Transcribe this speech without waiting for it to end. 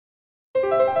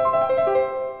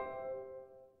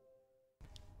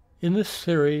In this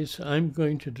series, I'm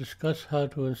going to discuss how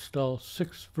to install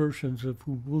 6 versions of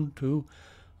Ubuntu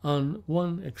on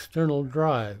one external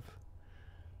drive.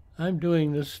 I'm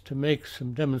doing this to make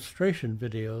some demonstration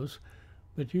videos,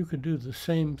 but you could do the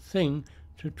same thing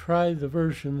to try the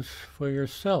versions for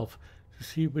yourself to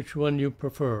see which one you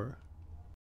prefer.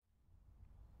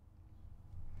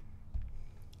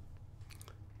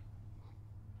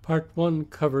 Part 1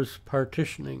 covers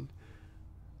partitioning.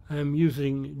 I'm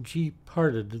using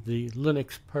Gparted, the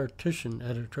Linux partition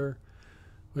editor,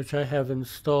 which I have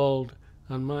installed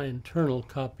on my internal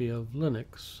copy of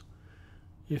Linux.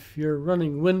 If you're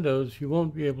running Windows, you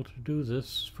won't be able to do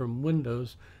this from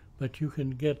Windows, but you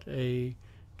can get a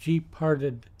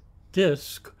Gparted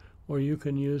disk, or you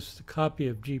can use the copy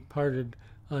of Gparted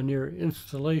on your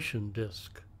installation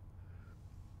disk.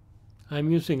 I'm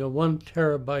using a 1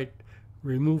 terabyte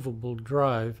removable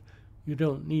drive. You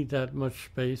don't need that much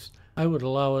space. I would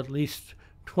allow at least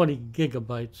 20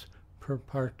 gigabytes per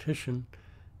partition,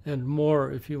 and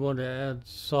more if you want to add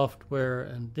software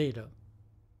and data.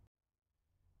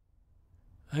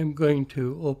 I'm going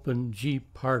to open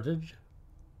Gparted,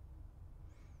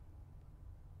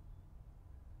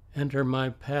 enter my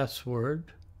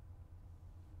password,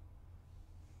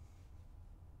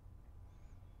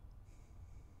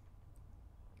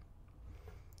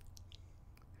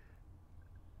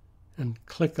 and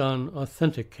click on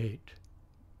Authenticate.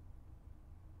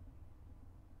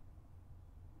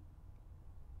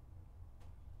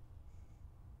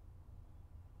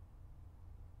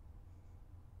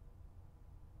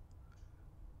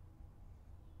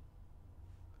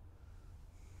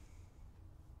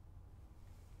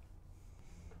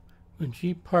 When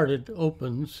Gparted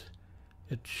opens,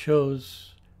 it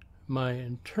shows my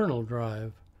internal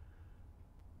drive.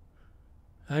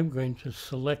 I'm going to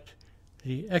select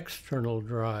the external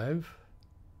drive.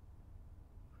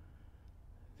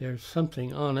 There's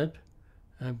something on it.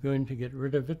 I'm going to get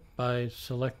rid of it by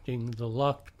selecting the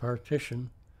locked partition,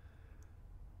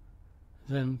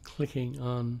 then clicking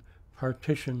on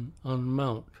Partition on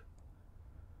Mount.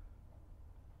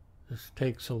 This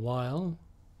takes a while.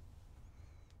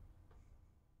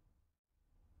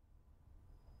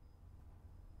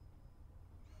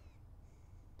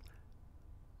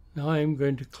 Now I'm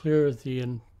going to clear the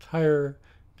entire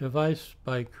device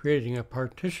by creating a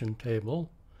partition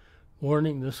table.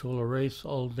 Warning, this will erase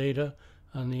all data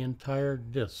on the entire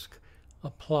disk.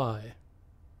 Apply.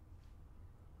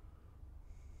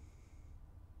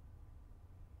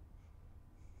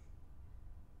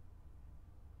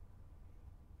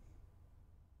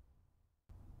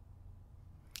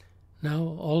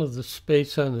 Now all of the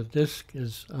space on the disk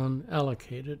is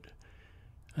unallocated.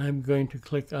 I'm going to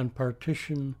click on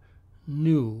Partition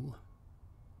New.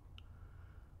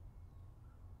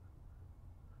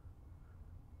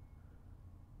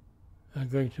 I'm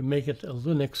going to make it a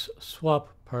Linux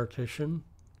swap partition,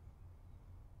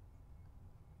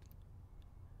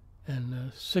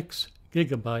 and 6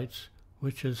 gigabytes,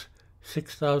 which is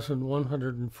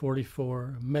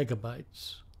 6,144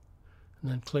 megabytes.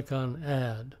 And then click on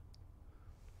Add.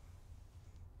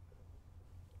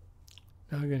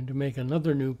 Now I'm going to make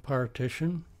another new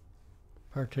partition,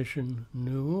 Partition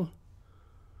New.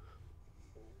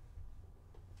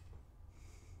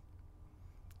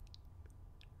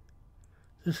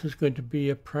 This is going to be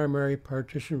a primary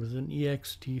partition with an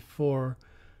ext4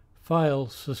 file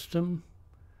system.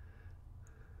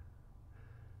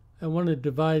 I want to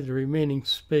divide the remaining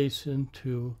space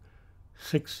into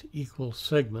 6 equal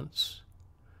segments.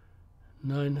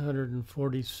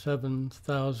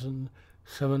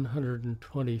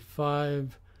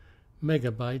 947,725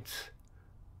 megabytes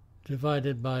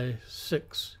divided by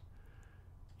 6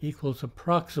 equals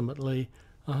approximately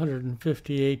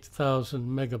 158,000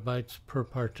 megabytes per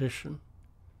partition.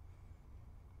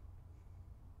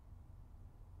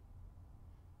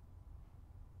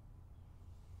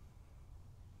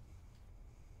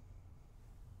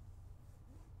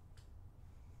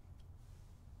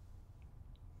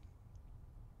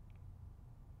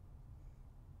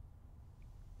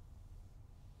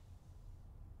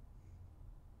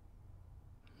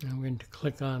 I'm going to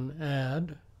click on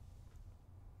Add.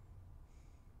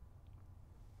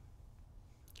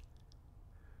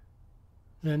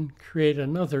 Then create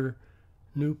another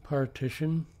new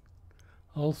partition,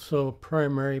 also a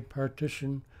primary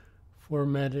partition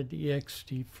formatted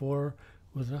ext4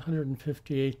 with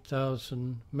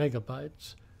 158,000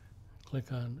 megabytes.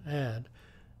 Click on Add.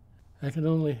 I can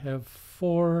only have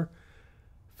 4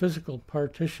 physical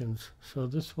partitions, so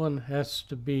this one has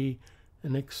to be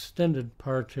an extended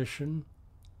partition.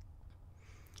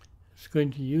 It's going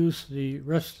to use the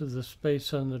rest of the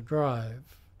space on the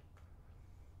drive.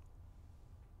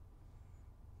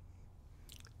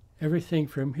 Everything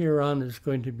from here on is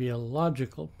going to be a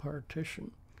logical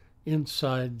partition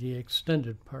inside the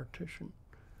extended partition.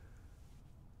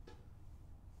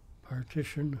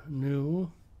 Partition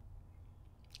new.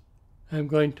 I'm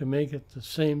going to make it the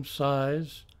same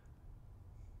size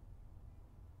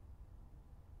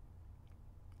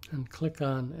and click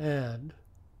on Add.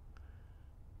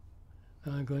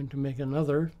 Now I'm going to make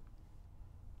another.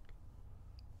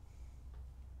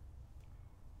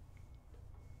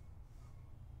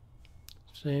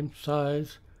 Same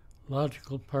size,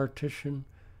 logical partition,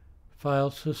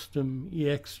 file system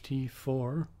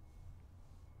ext4.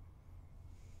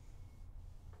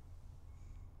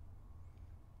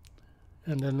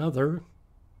 And another.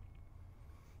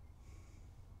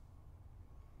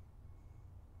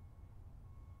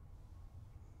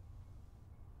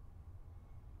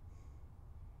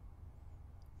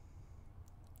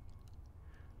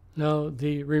 Now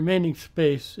the remaining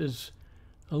space is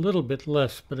a little bit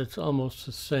less, but it's almost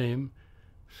the same.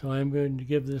 So I'm going to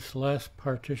give this last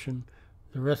partition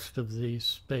the rest of the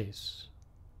space.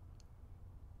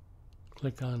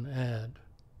 Click on Add.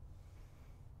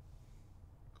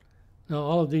 Now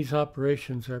all of these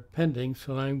operations are pending,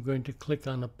 so I'm going to click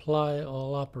on Apply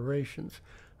All Operations.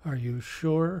 Are you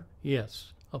sure?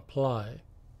 Yes. Apply.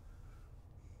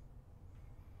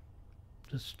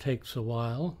 This takes a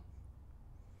while.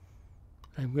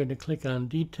 I'm going to click on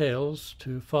Details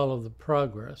to follow the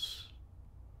progress.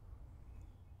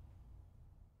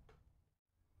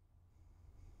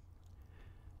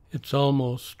 It's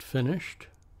almost finished.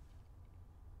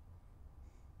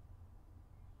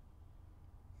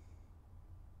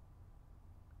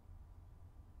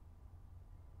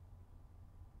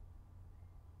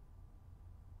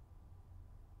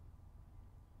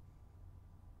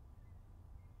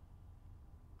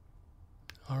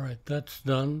 All right, that's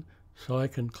done. So I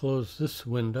can close this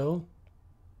window.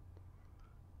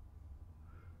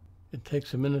 It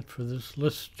takes a minute for this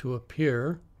list to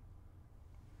appear.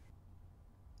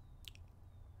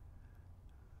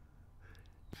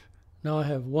 Now I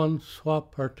have one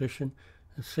swap partition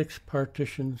and 6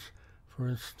 partitions for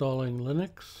installing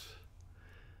Linux.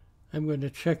 I'm going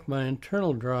to check my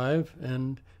internal drive,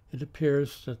 and it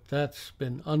appears that that's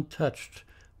been untouched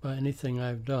by anything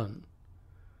I've done.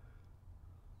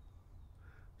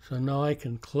 So now I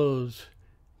can close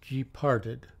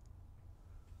Gparted.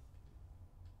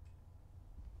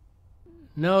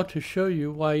 Now to show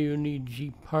you why you need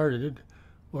Gparted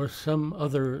or some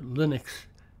other Linux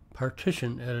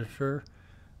partition editor,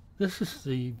 this is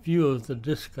the view of the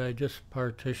disk I just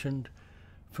partitioned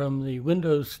from the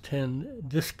Windows 10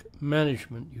 Disk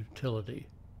Management utility.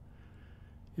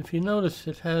 If you notice,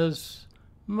 it has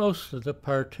most of the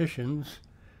partitions.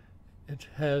 It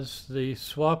has the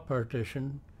swap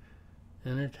partition,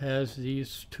 and it has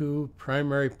these 2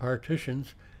 primary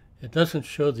partitions. It doesn't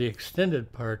show the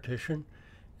extended partition,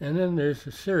 and then there's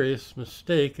a serious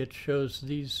mistake. It shows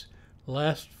these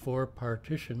last 4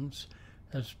 partitions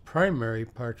as primary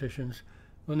partitions,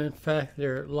 when in fact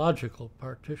they're logical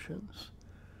partitions.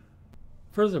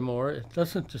 Furthermore, it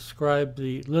doesn't describe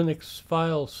the Linux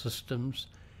file systems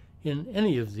in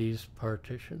any of these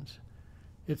partitions.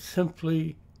 It's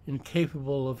simply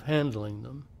incapable of handling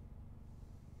them.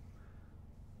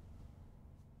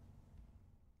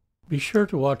 Be sure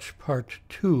to watch part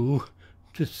 2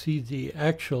 to see the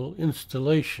actual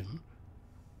installation.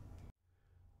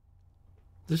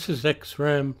 This is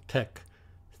XRAM Tech.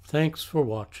 Thanks for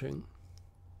watching.